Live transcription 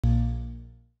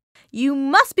You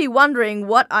must be wondering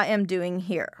what I am doing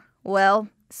here. Well,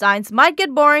 science might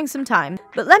get boring sometimes,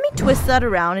 but let me twist that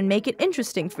around and make it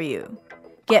interesting for you.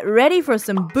 Get ready for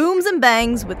some booms and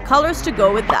bangs with colors to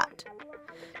go with that.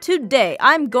 Today,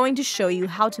 I'm going to show you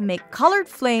how to make colored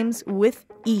flames with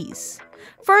ease.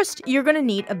 First, you're going to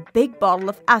need a big bottle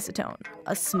of acetone.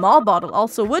 A small bottle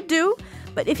also would do,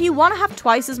 but if you want to have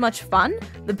twice as much fun,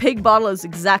 the big bottle is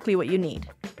exactly what you need.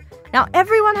 Now,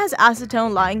 everyone has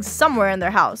acetone lying somewhere in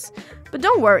their house, but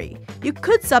don't worry, you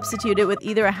could substitute it with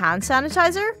either a hand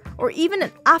sanitizer or even an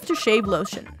aftershave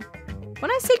lotion. When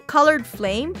I say colored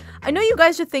flame, I know you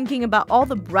guys are thinking about all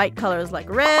the bright colors like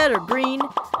red or green,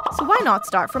 so why not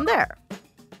start from there?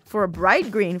 For a bright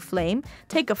green flame,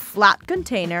 take a flat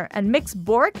container and mix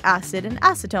boric acid and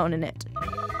acetone in it.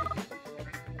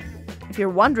 If you're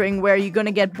wondering where you're going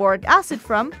to get boric acid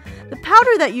from, the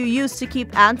powder that you use to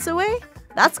keep ants away,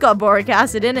 that's got boric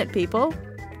acid in it, people.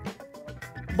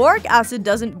 Boric acid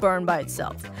doesn't burn by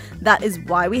itself. That is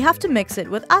why we have to mix it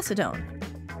with acetone.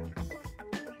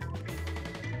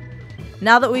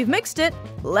 Now that we've mixed it,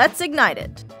 let's ignite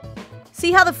it.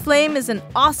 See how the flame is an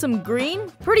awesome green?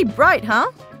 Pretty bright, huh?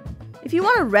 If you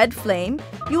want a red flame,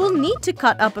 you will need to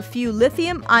cut up a few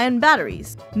lithium-ion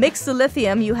batteries. Mix the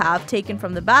lithium you have taken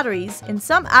from the batteries in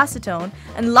some acetone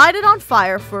and light it on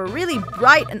fire for a really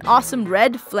bright and awesome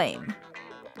red flame.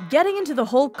 Getting into the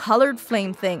whole colored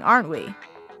flame thing, aren't we?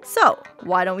 So,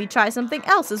 why don't we try something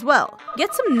else as well?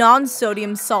 Get some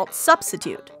non-sodium salt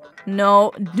substitute.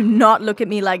 No, do not look at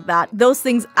me like that. Those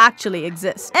things actually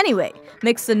exist. Anyway,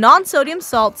 mix the non-sodium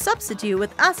salt substitute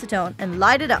with acetone and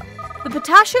light it up. The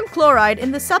potassium chloride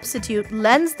in the substitute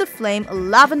lends the flame a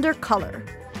lavender color.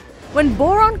 When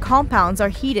boron compounds are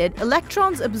heated,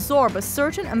 electrons absorb a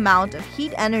certain amount of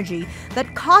heat energy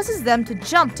that causes them to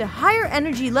jump to higher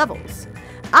energy levels.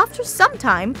 After some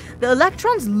time, the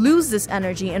electrons lose this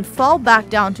energy and fall back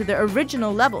down to their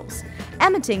original levels,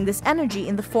 emitting this energy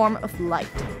in the form of light.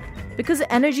 Because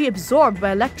the energy absorbed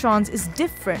by electrons is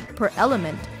different per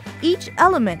element, each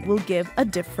element will give a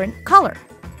different color.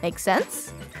 Make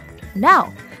sense?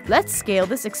 Now, let's scale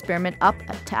this experiment up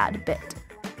a tad bit.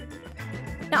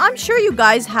 Now, I'm sure you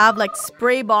guys have like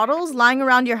spray bottles lying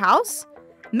around your house.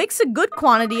 Mix a good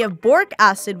quantity of boric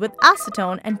acid with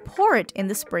acetone and pour it in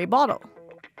the spray bottle.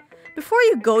 Before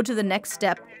you go to the next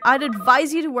step, I'd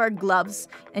advise you to wear gloves,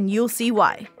 and you'll see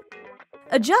why.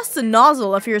 Adjust the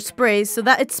nozzle of your sprays so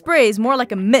that it sprays more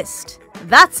like a mist.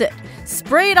 That's it.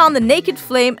 Spray it on the naked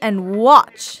flame and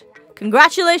watch.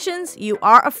 Congratulations, you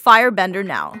are a firebender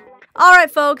now.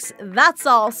 Alright folks, that's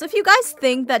all. So if you guys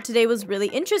think that today was really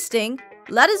interesting,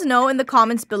 let us know in the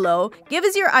comments below. Give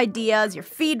us your ideas, your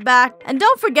feedback, and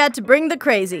don't forget to bring the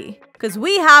crazy, because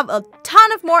we have a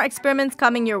ton of more experiments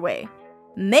coming your way.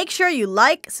 Make sure you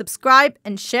like, subscribe,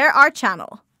 and share our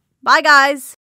channel. Bye guys!